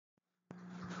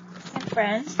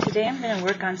friends, today I'm going to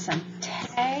work on some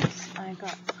tags.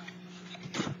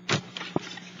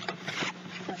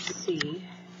 Let's see,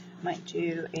 I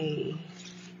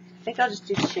think I'll just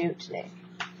do 2 today.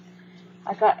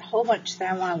 I got a whole bunch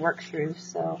that I want to work through,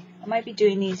 so I might be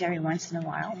doing these every once in a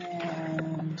while.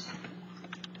 And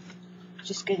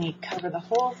just going to cover the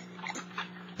whole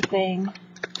thing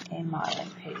in modeling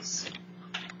paste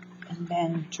and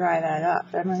then dry that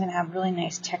up. Then we're going to have really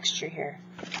nice texture here.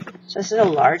 So this is a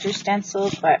larger stencil,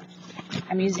 but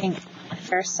I'm using a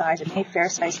fair size. I made fair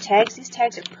size tags. These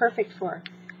tags are perfect for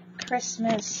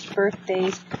Christmas,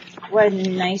 birthdays. What a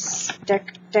nice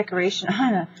decoration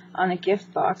on a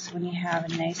gift box when you have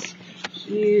a nice,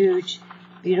 huge,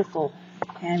 beautiful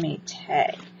handmade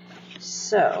tag.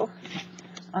 So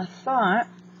I thought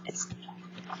it's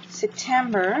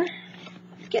September,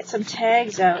 get some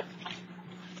tags out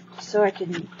so I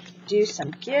can do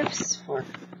some gifts for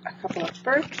a couple of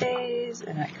birthdays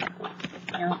and a couple,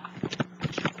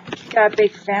 got a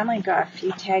big family, got a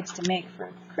few tags to make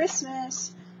for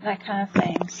Christmas, that kind of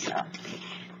thing. So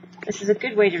this is a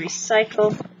good way to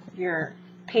recycle your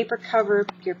paper cover,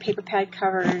 your paper pad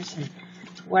covers, and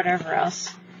whatever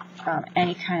else,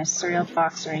 any kind of cereal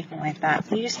box or anything like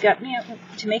that. You just got,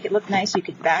 to make it look nice, you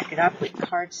could back it up with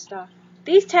cardstock.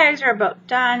 These tags are about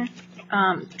done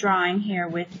drawing here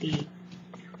with the,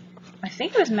 I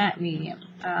think it was matte medium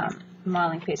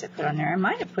modeling paste I put on there. I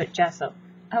might have put gesso.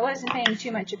 I wasn't paying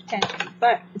too much attention,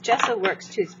 but gesso works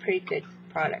too. It's a pretty good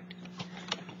product,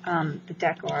 the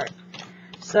DecoArts.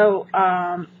 So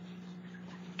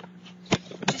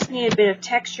just need a bit of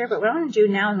texture, but what I'm going to do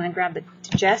now is I'm going to grab the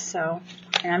gesso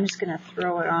and I'm just going to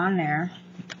throw it on there.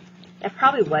 That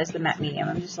probably was the matte medium.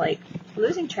 I'm just like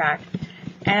losing track.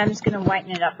 And I'm just going to whiten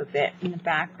it up a bit in the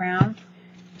background.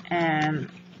 And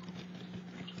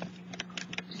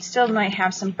still might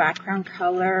have some background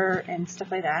color and stuff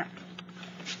like that.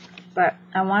 But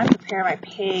I want to prepare my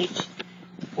page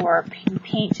for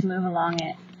paint to move along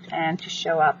it and to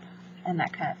show up and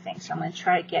that kind of thing. So I'm going to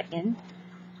try to get in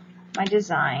my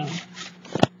design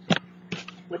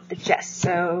with the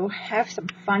gesso, have some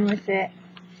fun with it.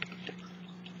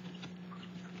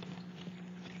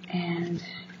 And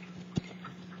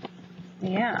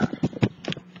yeah,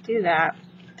 do that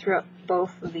throughout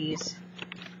both of these.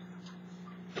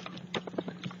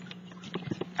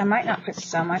 I might not put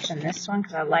so much in this one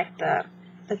because I like the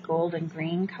gold and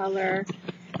green color.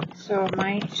 So I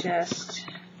might just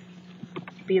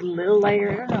be a little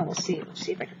lighter. I don't know. We'll see. We'll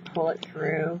see if I can pull it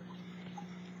through.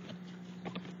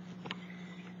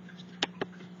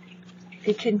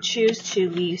 You can choose to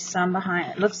leave some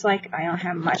behind. It looks like I don't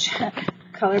have much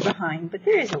color behind, but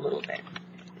there is a little bit.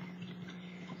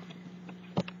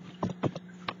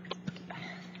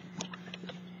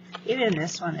 Even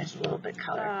this one is a little bit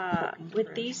color.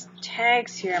 With these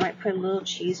tags here, I might put a little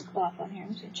cheesecloth on here.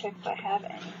 I'm just going to check if I have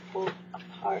any pulled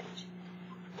apart.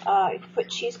 I could put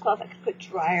cheesecloth. I could put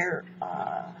dryer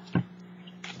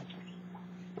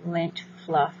lint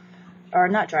fluff. Or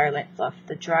not dryer lint fluff,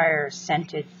 the dryer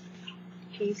scented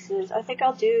pieces. I think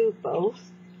I'll do both.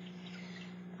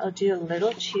 I'll do a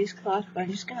little cheesecloth, but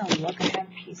I'm just going to look. I have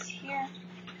a piece here.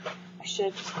 I should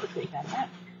have just quickly done that.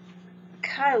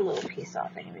 Cut a little piece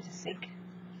off anyways, I think.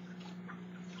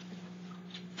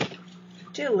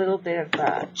 Do a little bit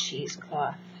of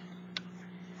cheesecloth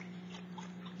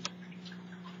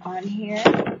on here,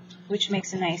 which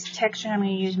makes a nice texture. I'm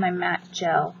going to use my matte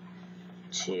gel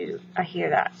to adhere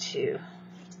that to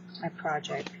my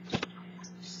project.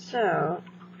 So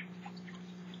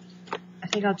I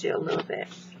think I'll do a little bit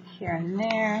here and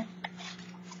there.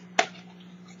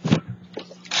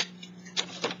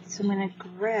 So I'm going to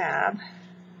grab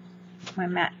my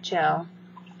matte gel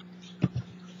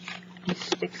and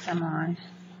stick some on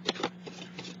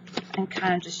and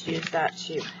kind of just use that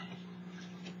to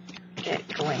get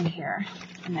going here.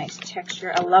 A nice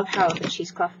texture. I love how the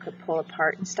cheesecloth could pull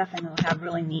apart and stuff, and it'll have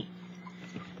really neat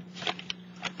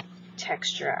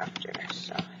texture after.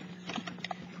 So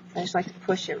I just like to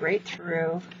push it right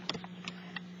through.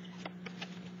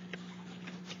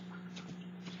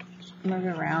 Move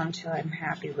it around until I'm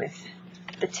happy with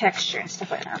the texture and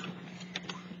stuff like that.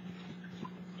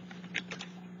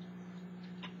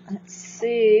 Let's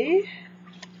see.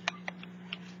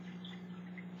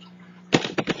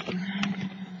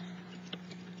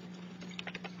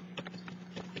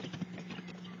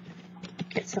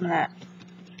 Get some of that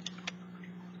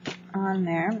on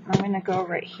there. I'm going to go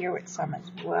right here with some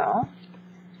as well.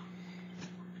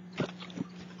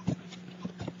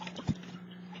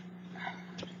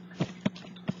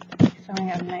 So I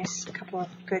have a nice couple of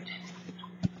good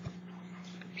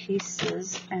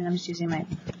pieces, and I'm just using my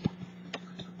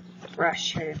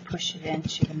brush here to push it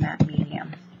into the matte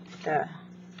medium, the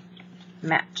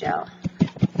matte gel. And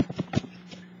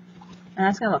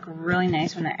that's going to look really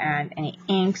nice when I add any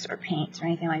inks or paints or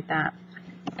anything like that.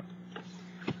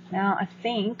 Now I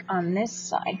think on this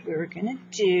side we were going to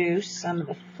do some of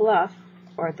the fluff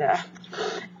or the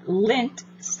lint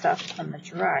stuff from the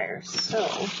dryer. So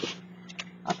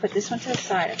I'll put this one to the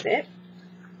side of it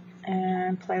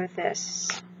and play with this.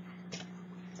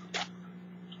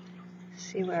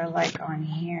 See what I like on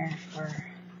here for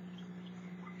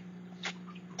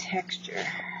texture.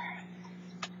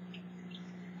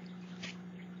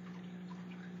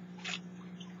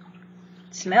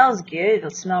 It smells good. It'll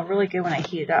smell really good when I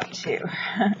heat it up too.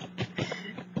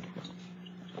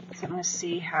 So I'm going to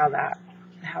see how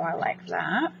I like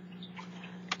that.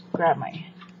 Grab my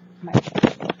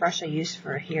brush I use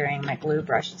for hearing, my glue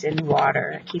brush. It's in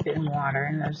water. I keep it in water,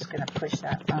 and I'm just going to push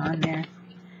that on there.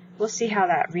 We'll see how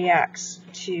that reacts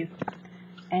to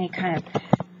any kind of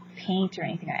paint or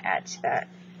anything I add to that,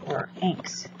 or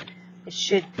inks. It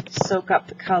should soak up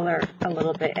the color a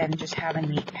little bit and just have a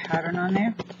neat pattern on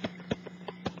there.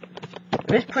 I'm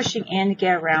just pushing in to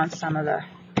get around some of the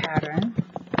pattern.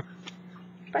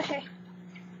 But hey,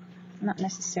 not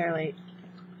necessarily.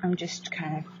 I'm just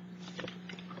kind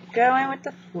of going with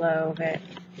the flow of it.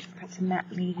 Put some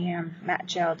matte medium, matte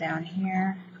gel down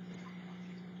here.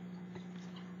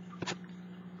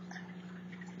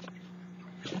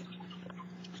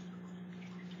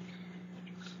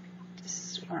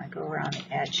 Just want to go around the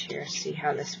edge here, see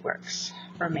how this works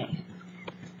for me.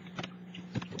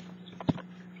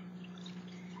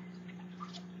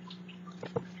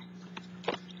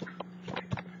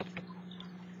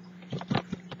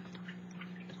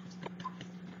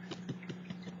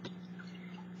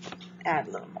 Add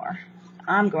a little more.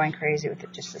 I'm going crazy with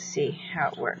it just to see how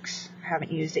it works. I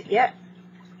haven't used it yet.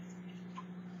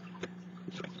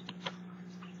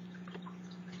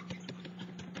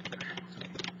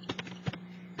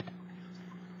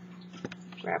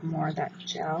 Grab more of that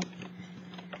gel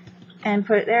and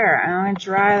put it there. And I'm going to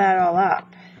dry that all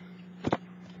up.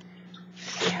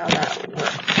 See how that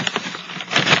works.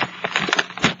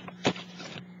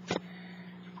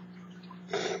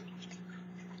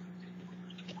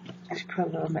 Just put a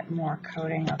little bit more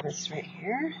coating of this right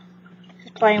here.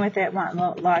 Just playing with it, want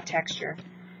a lot of texture.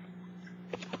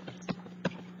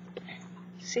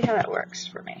 See how that works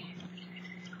for me.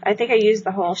 I think I used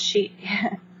the whole sheet,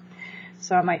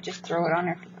 so I might just throw it on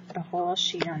there, the whole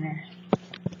sheet on there.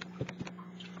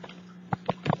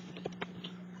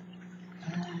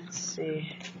 Let's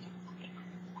see.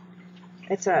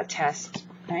 It's a test,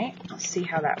 right? Let's see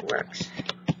how that works.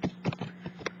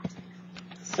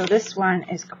 So this one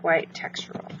is quite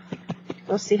textural.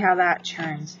 We'll see how that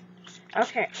turns.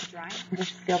 Okay, drying. I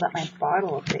just filled up my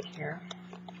bottle a bit here.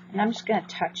 And I'm just going to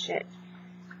touch it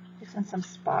just in some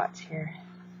spots here.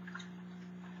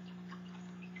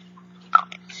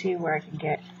 See where I can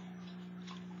get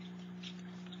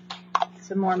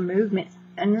some more movement.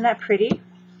 Isn't that pretty?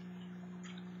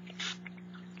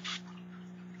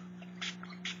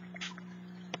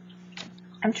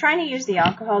 I'm trying to use the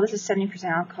alcohol. This is 70%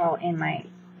 alcohol in my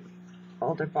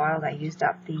older bottle that I used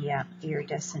up the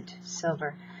iridescent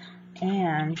silver,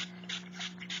 and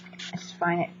I just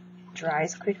find it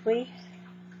dries quickly.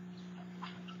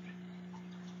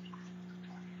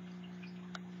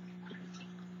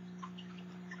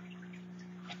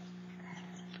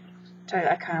 So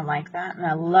I kind of like that, and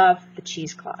I love the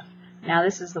cheesecloth. Now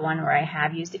this is the one where I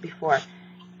have used it before,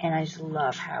 and I just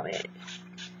love how it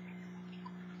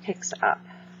picks up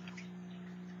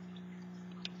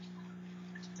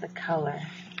the color.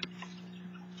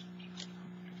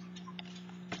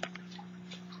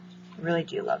 I really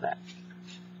do love it.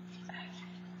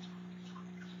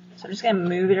 So I'm just going to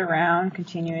move it around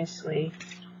continuously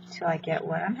until I get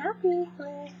what I'm happy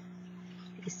with.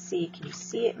 You can you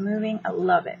see it moving? I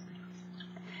love it.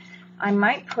 I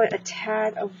might put a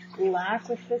tad of black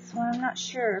with this one. I'm not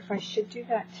sure if I should do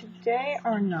that today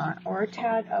or not, or a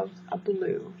tad of a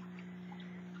blue.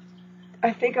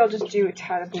 I think I'll just do a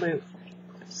tad of blue.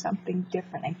 Something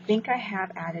different. I think I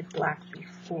have added black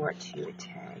before to a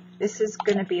tag. This is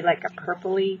going to be like a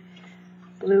purpley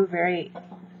blue, very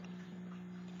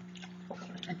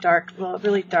dark, well,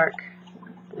 really dark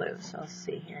blue. So I'll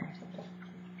see here.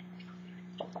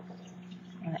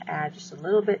 I'm going to add just a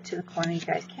little bit to the corner. You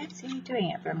guys can't see me doing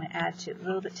it, but I'm going to add a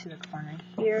little bit to the corner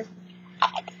here.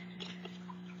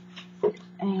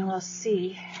 And we'll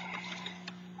see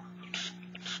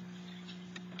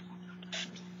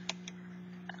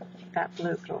that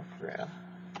blue go through.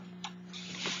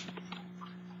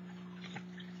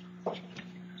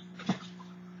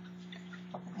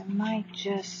 I might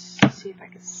just see if I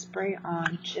can spray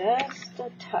on just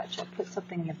a touch. I'll put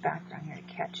something in the background here to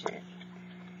catch it.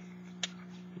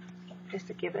 Just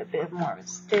to give it a bit more of a,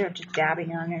 instead of just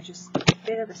dabbing on there, just a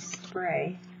bit of a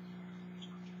spray.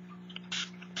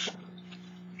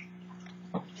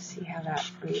 See how that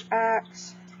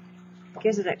reacts.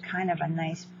 Gives it a kind of a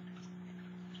nice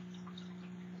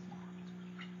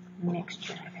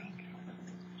mixture, I think.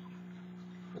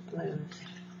 The blues.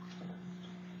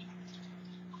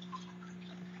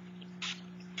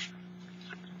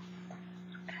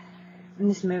 I'm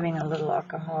just moving a little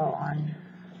alcohol on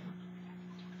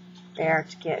there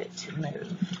to get it to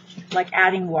move. Like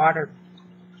adding water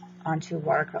onto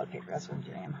watercolor paper. That's what I'm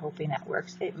doing. I'm hoping that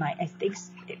works. It might. I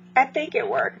think it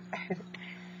worked.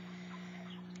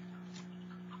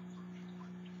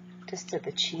 Just did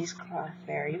the cheesecloth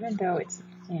there, even though it's,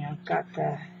 you know, got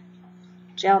the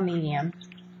gel medium.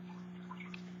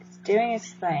 It's doing its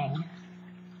thing.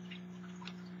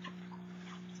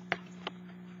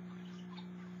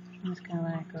 I'm just gonna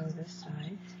let it go this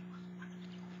side.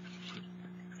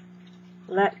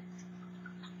 Let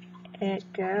it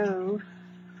go.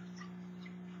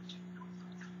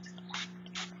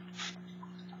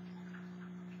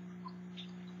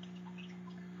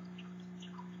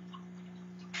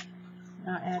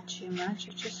 Not add too much.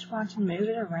 I just want to move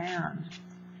it around.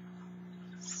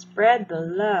 Spread the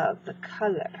love, the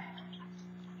color.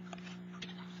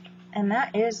 And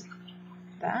that is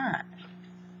that.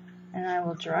 And I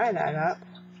will dry that up.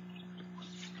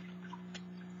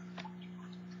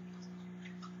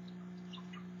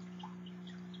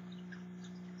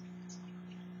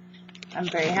 I'm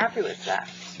very happy with that.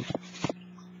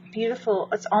 Beautiful.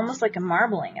 It's almost like a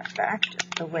marbling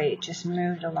effect, the way it just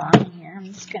moved along here. I'm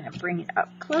just going to bring it up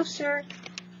closer.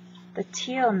 The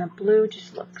teal and the blue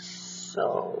just look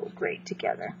so great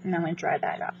together. And I'm going to dry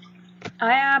that up.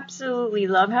 I absolutely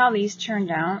love how these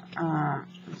turned out. I'm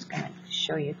just going to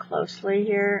show you closely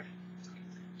here.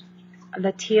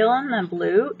 The teal and the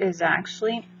blue is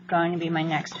actually going to be my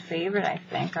next favorite, I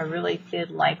think. I really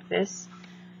did like this.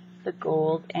 The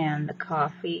gold and the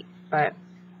coffee, but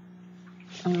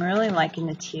I'm really liking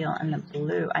the teal and the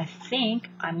blue. I think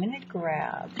I'm going to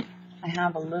grab, I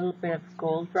have a little bit of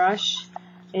gold brush.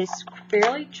 It's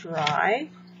fairly dry,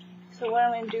 so what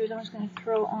I'm going to do is I'm just going to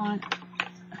throw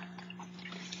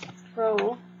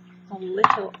a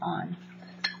little on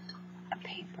a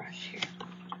paintbrush here.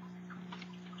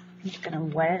 I'm just going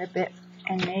to wet it a bit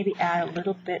and maybe add a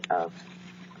little bit of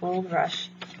gold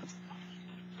brush.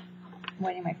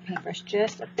 Wetting my paintbrush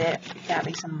just a bit,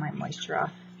 dabbing some of my moisture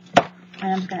off.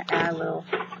 And I'm just going to add a little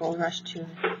gold rush to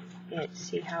it,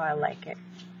 see how I like it.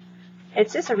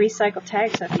 It's just a recycled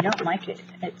tag, so if you don't like it,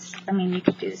 I mean, you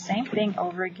could do the same thing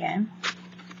over again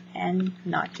and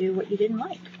not do what you didn't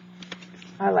like.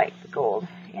 I like the gold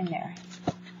in there.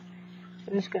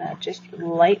 I'm just going to just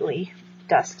lightly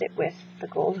dust it with the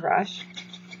gold brush.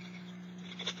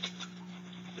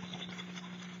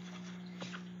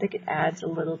 I think it adds a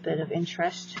little bit of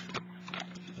interest.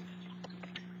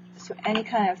 So any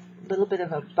kind of little bit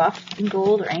of a buff in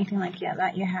gold or anything like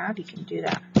that you have, you can do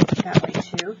that way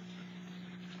too.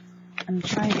 I'm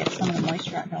trying to get some of the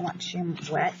moisture out. I don't want too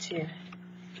wet to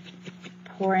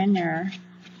pour in there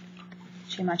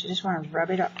too much. I just want to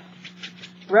rub it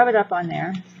up on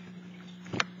there.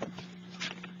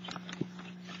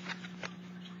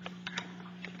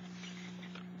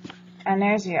 And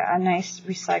there's a nice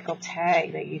recycled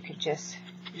tag that you could just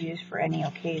use for any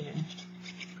occasion.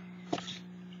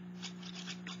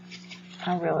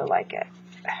 I really like it.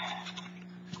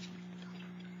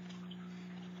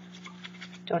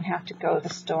 Don't have to go to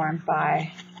the store and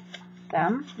buy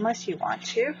them unless you want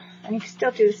to. And you can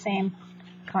still do the same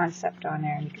concept on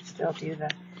there. And you can still do the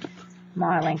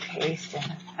modeling paste.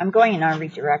 And I'm going in every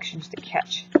directions to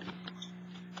catch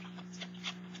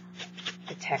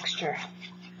the texture.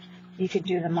 You could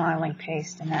do the modeling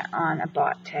paste and that on a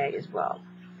bought tag as well.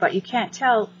 But you can't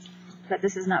tell that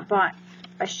this is not bought.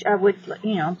 I would,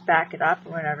 you know, back it up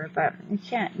or whatever, but you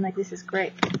can't. Like, this is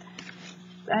great.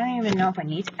 I don't even know if I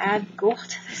need to add gold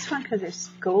to this one because there's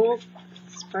gold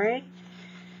spray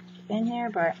in here,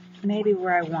 but maybe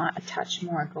where I want a touch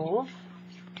more gold,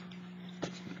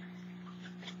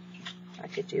 I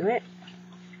could do it.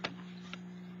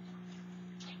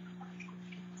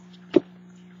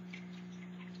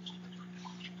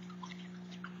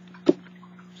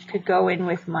 Could go in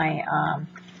with my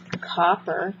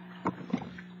copper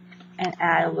and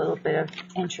add a little bit of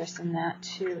interest in that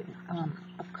too,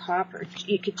 of copper.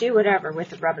 You could do whatever with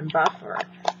the rub and buff,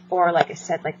 or like I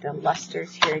said, like the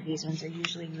lusters here, these ones are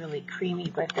usually really creamy,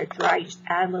 but if they're dry, you just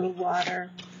add a little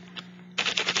water.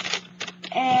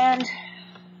 And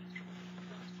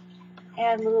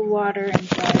add a little water and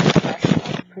dry the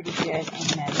brush pretty good, and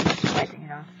then just wiping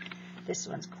it off. This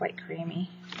one's quite creamy.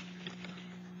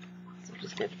 So I'm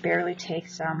just going to barely take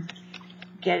some,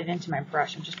 get it into my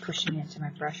brush. I'm just pushing it into my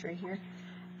brush right here.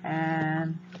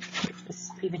 And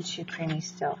it's even too creamy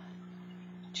still,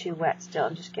 too wet still.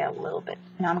 And just get a little bit.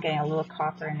 Now I'm getting a little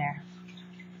copper in there.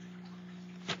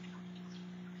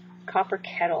 Copper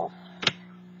kettle.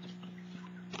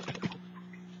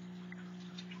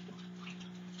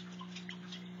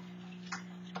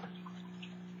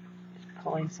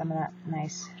 Pulling some of that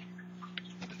nice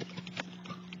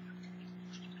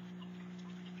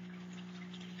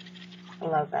I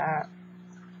love that.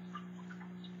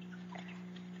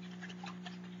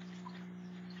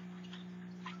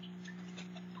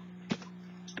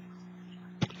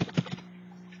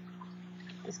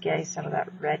 Just getting some of that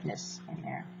redness in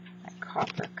there, that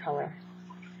copper color.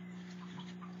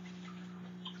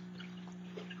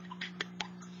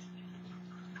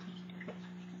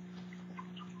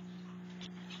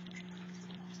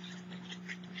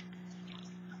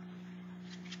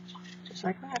 Just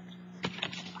like that.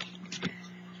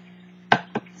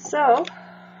 So,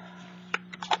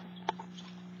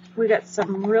 we got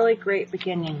some really great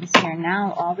beginnings here.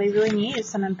 Now all they really need is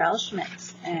some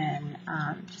embellishments and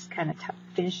just kind of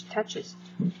finished touches.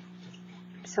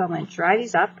 So I'm going to dry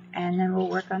these up and then we'll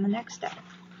work on the next step.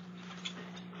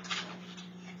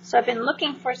 So I've been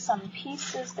looking for some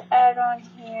pieces to add on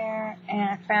here, and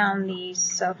I found these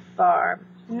so far.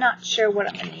 I'm not sure what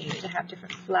I'm going to use. I have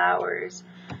different flowers.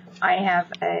 I have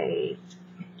a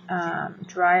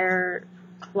dryer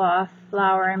cloth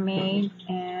flower I made,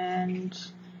 and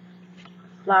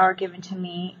flower given to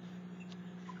me,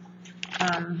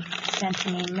 sent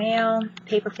to me mail,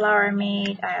 paper flower I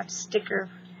made. I have sticker,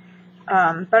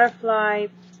 butterfly,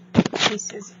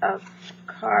 pieces of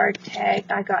card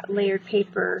tag. I got layered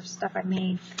paper stuff I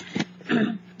made.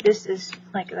 This is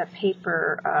like the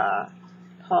paper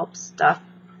pulp stuff.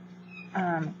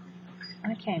 I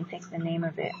can't even think the name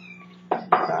of it.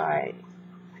 But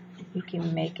you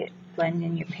can make it blend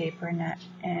in your paper and that,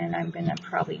 and I'm going to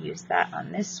probably use that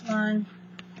on this one.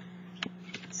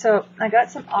 So I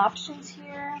got some options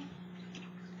here.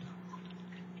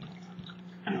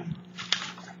 And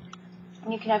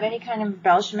you can have any kind of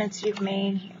embellishments you've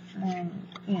made and,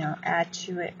 you know, add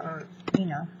to it, or, you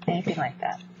know, anything like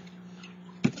that.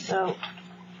 So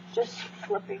just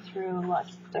flipping through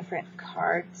lots of different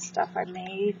card stuff I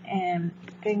made and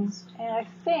things, and I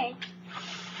think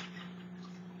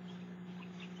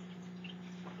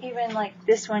even like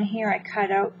this one here I cut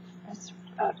out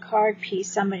a card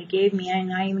piece somebody gave me,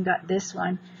 and I even got this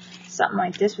one. Something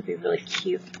like this would be really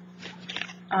cute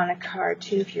on a card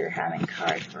too, if you're having a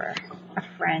card for a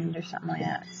friend or something like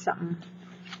that. Something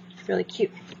really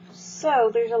cute. So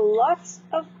there's a lots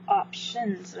of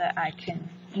options that I can,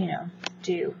 you know,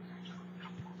 do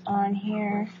on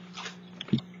here.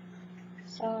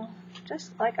 So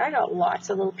just like I got lots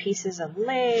of little pieces of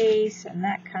lace and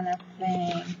that kind of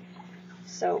thing.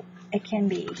 So it can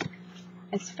be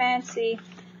as fancy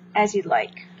as you'd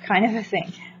like, kind of a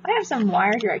thing. I have some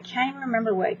wire here. I can't even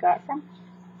remember where I got from.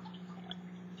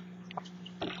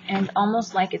 And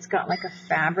almost like it's got like a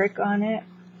fabric on it.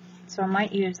 So I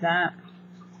might use that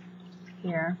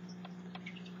here.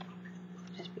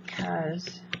 Just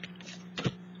because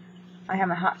I have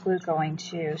a hot glue going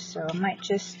too. So I might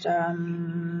just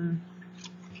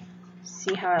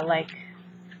see how I like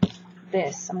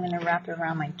this. I'm going to wrap it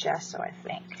around my gesso, I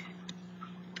think.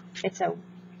 It's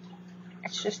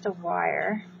just a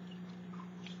wire.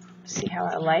 See how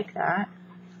I like that.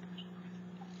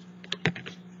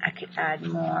 I could add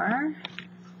more.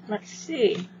 Let's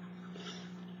see.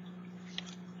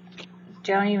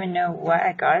 Don't even know what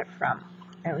I got it from.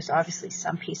 It was obviously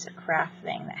some piece of craft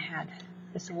thing that had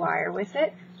this wire with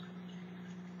it.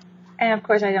 And of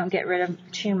course I don't get rid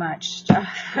of too much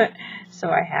stuff, so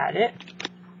I had it.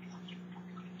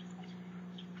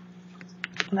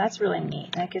 And that's really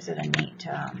neat. That gives it a neat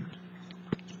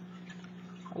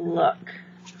look.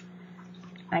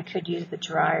 I could use the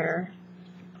dryer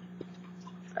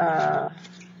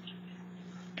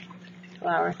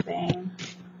flower thing.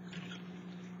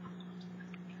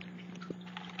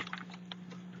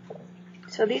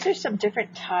 So these are some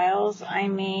different tiles I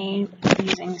made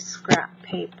using scrap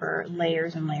paper,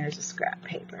 layers and layers of scrap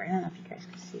paper. I don't know if you guys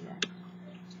can see that.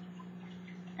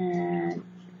 And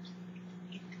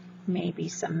maybe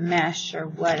some mesh or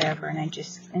whatever, and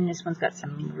this one's got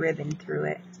some ribbon through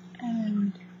it.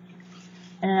 And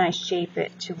then I shape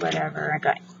it to whatever. I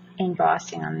got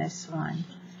embossing on this one.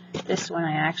 This one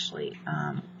I actually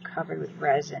covered with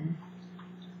resin.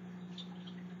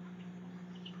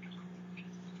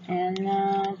 And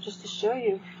just to show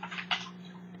you.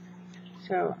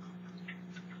 So,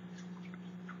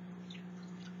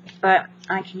 but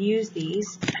I can use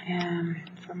these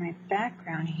for my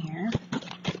background here.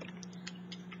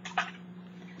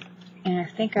 And I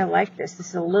think I like this. This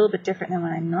is a little bit different than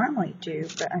what I normally do,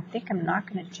 but I think I'm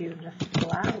not going to do the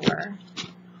flower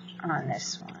on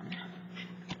this one.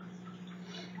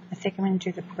 I think I'm going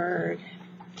to do the bird.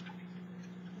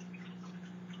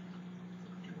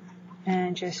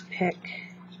 And just pick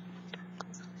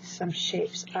some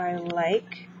shapes I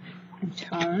like and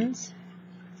tones.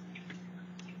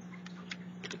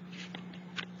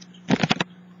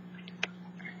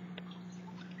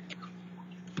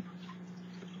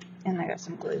 And I got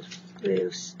some glue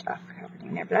stuff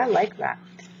happening there, but I like that.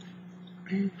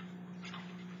 And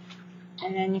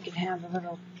then you can have a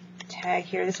little tag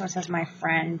here. This one says my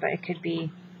friend, but it could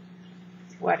be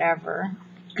whatever.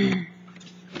 So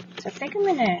I think I'm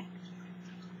going to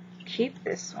keep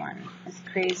this one, as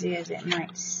crazy as it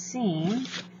might seem.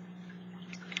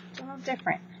 It's a little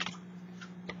different.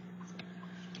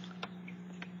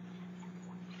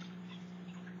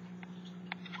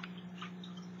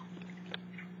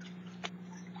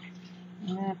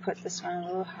 I'm going to put this one a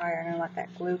little higher. I'm going to let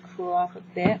that glue cool off a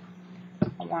bit.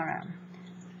 I want to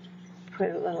put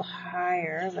it a little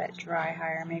higher, let it dry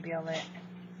higher. Maybe I'll let it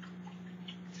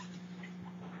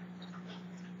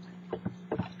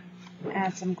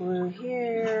add some glue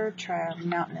here, try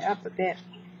mounting it up a bit.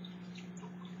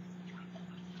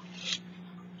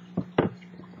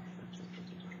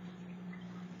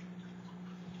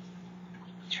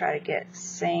 Try to get the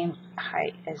same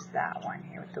height as that one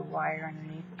here with the wire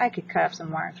underneath. I could cut up some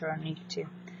wire and throw it underneath too.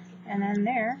 And then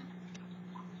there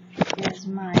is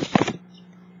my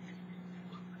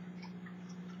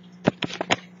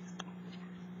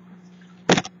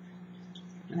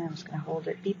and I'm just going to hold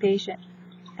it. Be patient.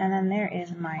 And then there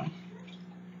is my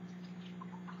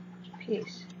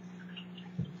piece.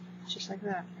 Just like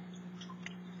that.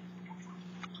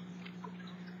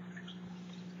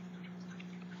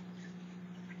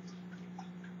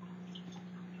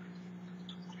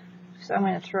 So I'm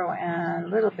going to throw in a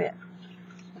little bit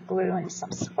of glue in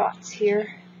some spots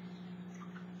here.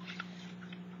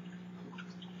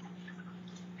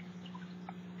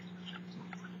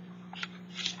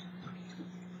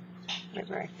 Right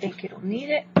where I think it'll need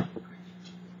it.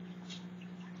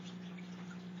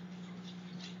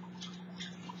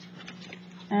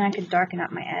 And I could darken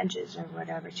up my edges or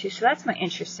whatever too. So that's my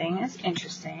interesting. It's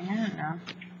interesting. I don't know.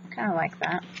 I kind of like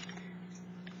that.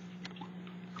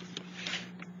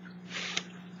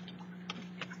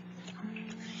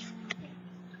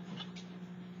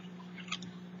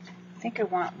 I think I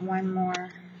want one more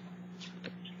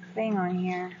thing on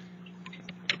here.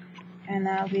 And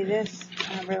that'll be this.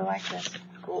 I really like this.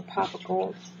 Gold, pop of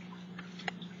gold.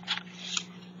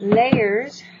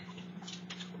 Layers.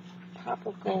 Pop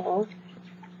of gold.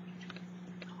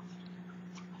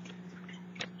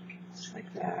 Just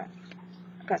like that.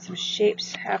 I've got some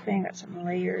shapes happening, got some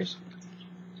layers.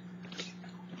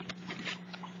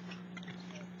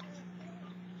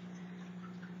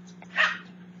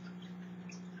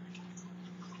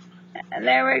 And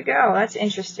there we go. That's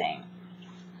interesting.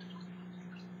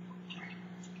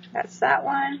 That's that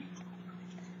one.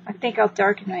 I think I'll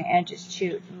darken my edges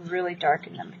too, really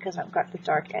darken them because I've got the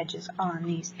dark edges on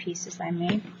these pieces I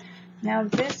made. Now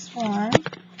this one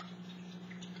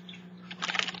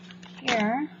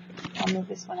here, I'll move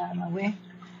this one out of my way.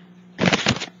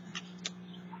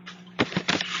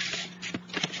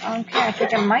 Okay, I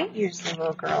think I might use the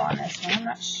little girl on this one. I'm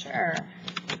not sure.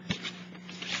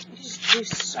 You just do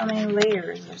so many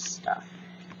layers of stuff.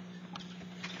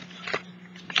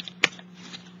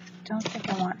 Don't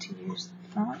think I want to use,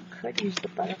 well, I could use the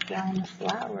butterfly and the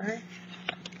flower.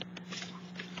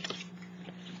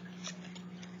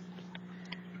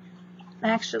 It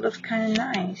actually looks kind of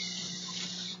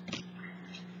nice.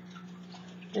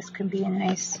 This can be a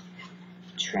nice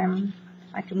trim.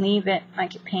 I can leave it, I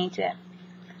can paint it.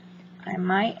 I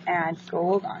might add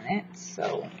gold on it,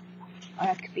 so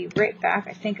I could be right back.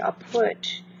 I think I'll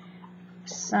put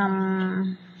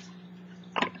some,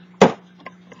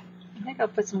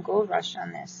 gold rush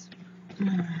on this.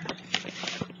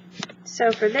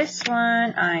 So for this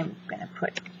one, I'm going to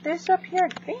put this up here, I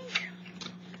think.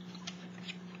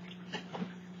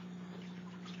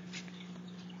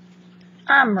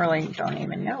 I really don't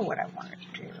even know what I want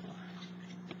to do.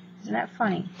 Isn't that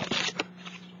funny?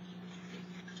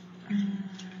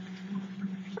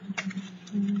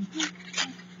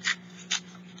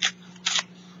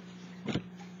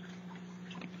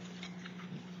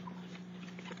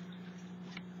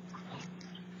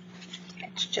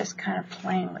 It's just just kind of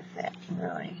playing with it,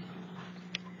 really.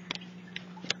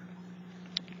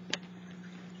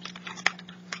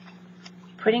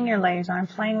 Putting your layers on,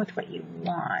 playing with what you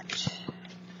want.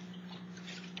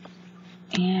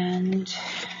 And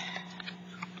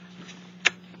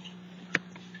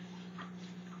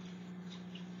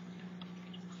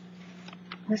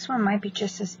this one might be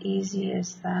just as easy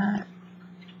as that.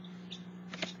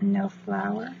 No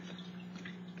flower.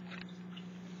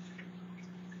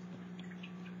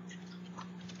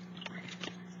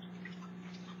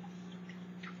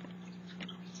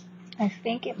 I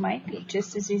think it might be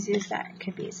just as easy as that. It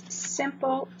could be as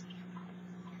simple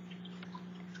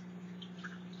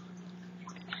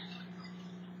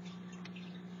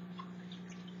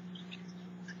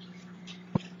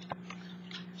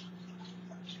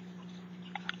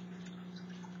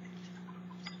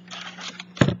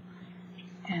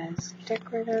as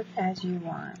decorative as you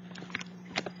want.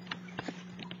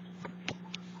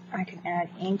 I can add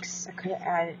inks. I could have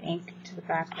added ink to the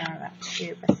background of that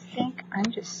too, but I think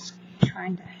I'm just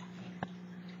trying to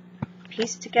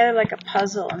piece together like a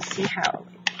puzzle and see how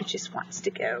it just wants to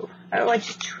go. Oh, I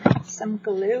just dropped some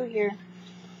glue here.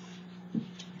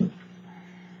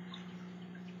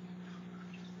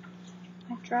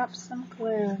 I dropped some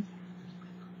glue.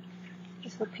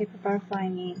 This little paper butterfly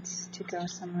needs to go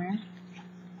somewhere,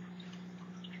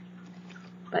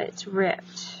 but it's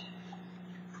ripped.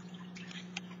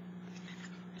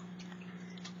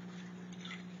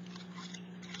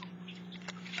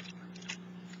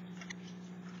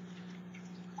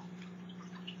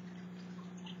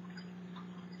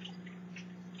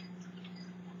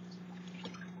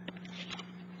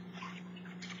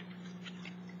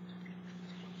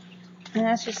 And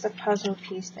that's just a puzzle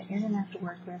piece that you're going to have to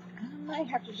work with. I might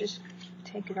have to just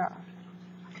take it off.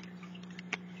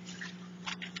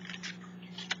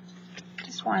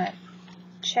 Just want to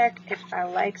check if I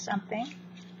like something.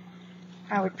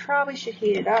 I would probably should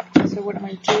heat it up. So what I'm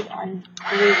going to do on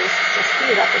glue is just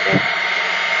heat it up a bit.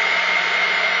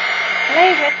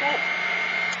 Play with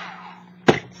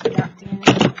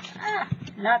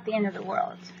it. Not the end of the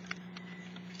world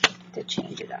to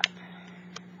change it up.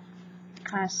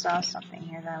 Kind of saw something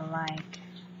here that I like.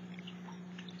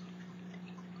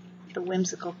 The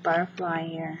whimsical butterfly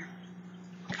here.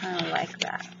 Kind of like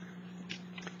that.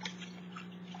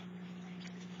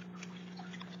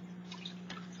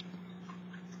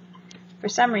 For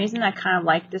some reason, I kind of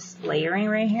like this layering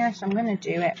right here, so I'm going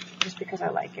to do it just because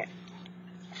I like it.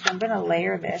 So I'm going to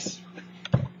layer this.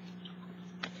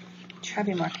 Try to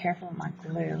be more careful with my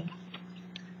glue.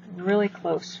 Really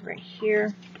close right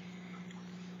here.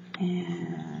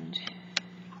 And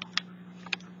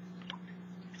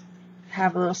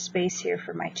have a little space here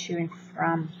for my to and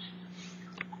from.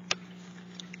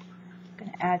 I'm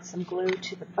going to add some glue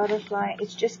to the butterfly.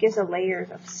 It just gives a layer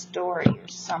of story or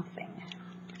something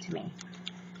to me.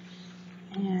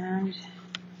 And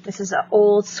this is an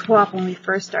old swap when we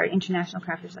first started International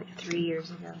Crafters like 3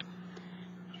 years ago.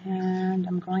 And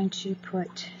I'm going to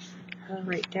put her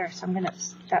right there. So I'm going to,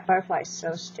 that butterfly is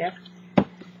so stiff.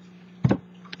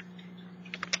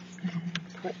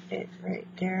 Put it right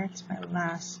there. It's my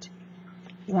last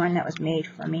one that was made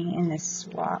for me in this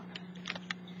swap.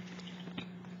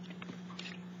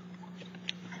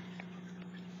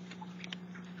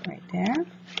 Right there.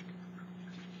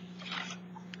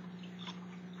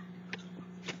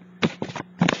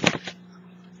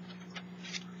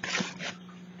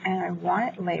 And I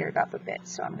want it layered up a bit,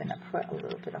 so I'm going to put a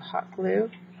little bit of hot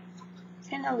glue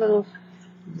and a little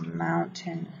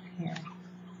mountain here.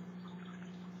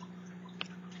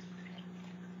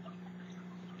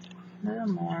 A little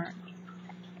more.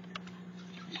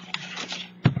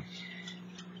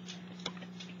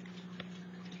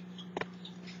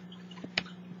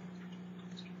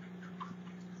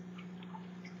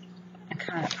 And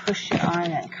kind of push it on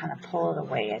and kind of pull it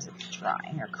away as it's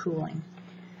drying or cooling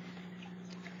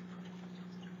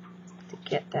to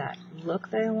get that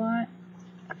look that I want,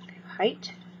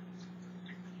 height.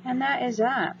 And that is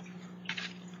that.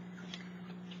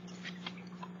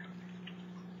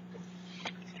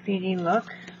 3D look.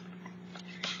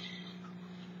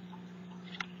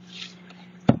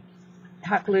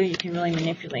 Hot glue you can really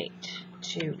manipulate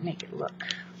to make it look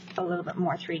a little bit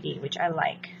more 3D, which I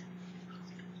like.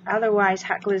 Otherwise,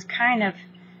 hot glue is kind of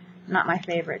not my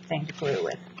favorite thing to glue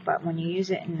with, but when you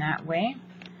use it in that way,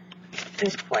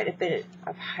 there's quite a bit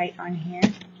of height on here.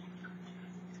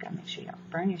 Just gotta make sure you don't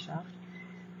burn yourself.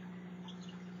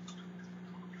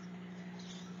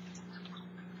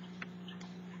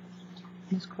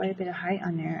 There's quite a bit of height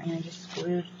on there, and I just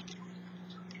glued.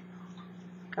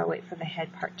 Gotta wait for the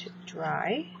head part to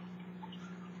dry.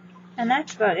 And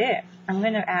that's about it. I'm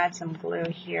going to add some glue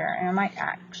here, and I might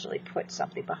actually put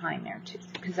something behind there too,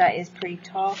 because that is pretty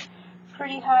tall,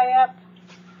 pretty high up.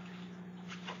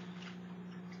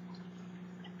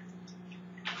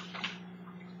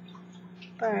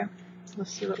 But we'll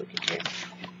see what we can do.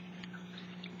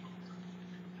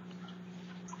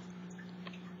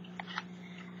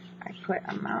 I put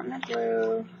a mountain of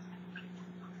glue.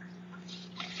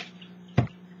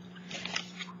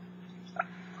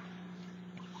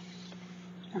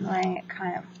 I'm letting it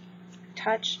kind of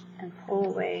touch and pull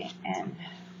away, and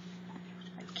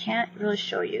I can't really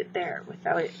show you there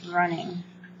without it running.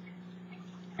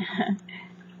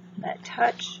 That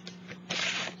touch,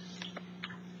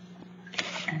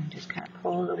 and just kind of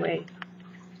pull it away.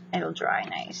 It'll dry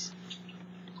nice.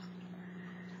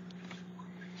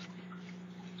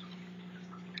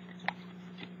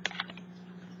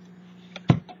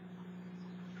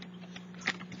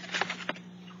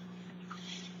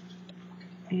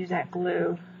 Use that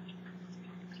glue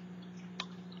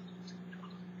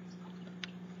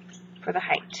for the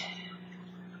height.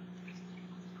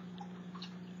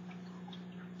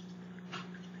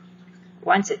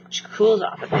 Once it cools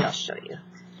off a bit, I'll show you.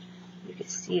 You can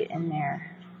see it in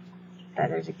there that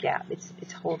there's a gap. It's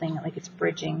holding it, like it's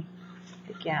bridging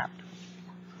the gap.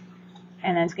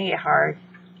 And then it's going to get hard.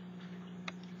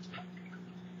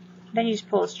 Then you just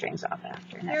pull the strings off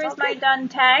after. And here's my done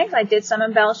tags. I did some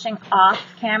embellishing off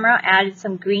camera, added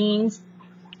some greens,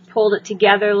 pulled it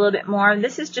together a little bit more.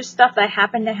 This is just stuff that I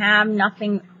happen to have.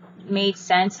 Nothing made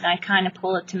sense, and I kind of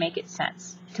pull it to make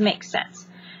sense.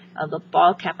 The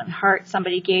ball cap and heart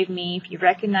somebody gave me, if you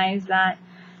recognize that.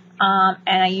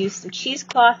 And I used some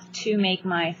cheesecloth to make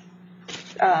my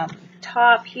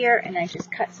top here, and I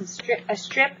just cut a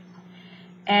strip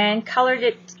and colored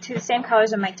it to the same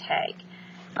colors of my tag.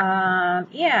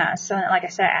 Yeah, so like I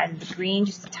said, I added the green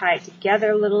just to tie it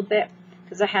together a little bit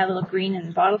because I had a little green in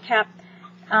the bottle cap.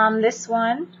 This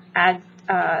one, add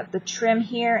the trim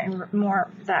here and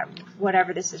more that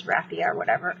whatever this is, raffia or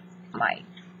whatever. My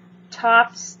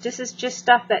tops, this is just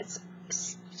stuff that's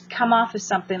come off of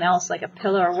something else like a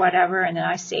pillow or whatever, and then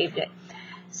I saved it.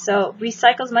 So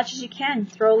recycle as much as you can,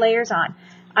 throw layers on.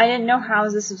 I didn't know how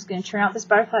this was going to turn out. This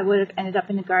butterfly would have ended up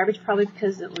in the garbage probably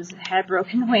because it had a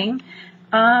broken wing.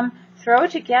 Throw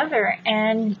it together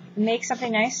and make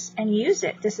something nice and use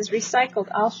it. This is recycled.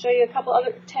 I'll show you a couple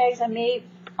other tags I made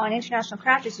on International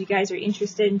Crafters. If you guys are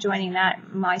interested in joining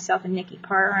that, myself and Nikki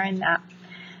Parr are in that.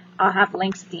 I'll have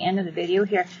links at the end of the video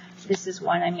here. This is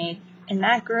one I made in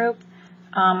that group.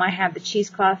 I have the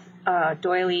cheesecloth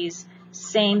doilies,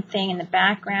 same thing in the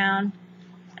background,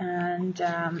 and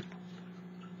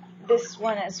this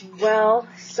one as well.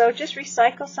 So just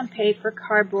recycle some paper,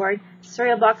 cardboard,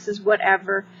 cereal boxes,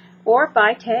 whatever, or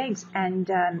buy tags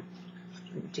and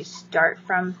just start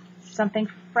from something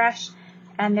fresh.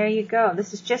 And there you go.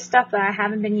 This is just stuff that I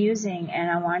haven't been using and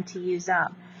I want to use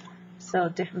up. So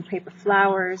different paper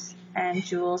flowers and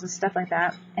jewels and stuff like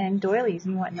that, and doilies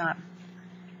and whatnot.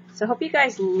 So I hope you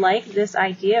guys like this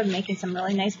idea of making some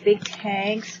really nice big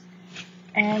tags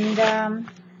and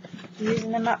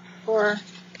using them up for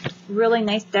really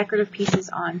nice decorative pieces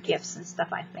on gifts and stuff,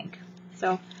 I think.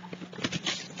 So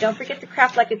don't forget to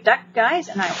craft like a duck, guys,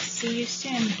 and I will see you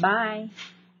soon. Bye.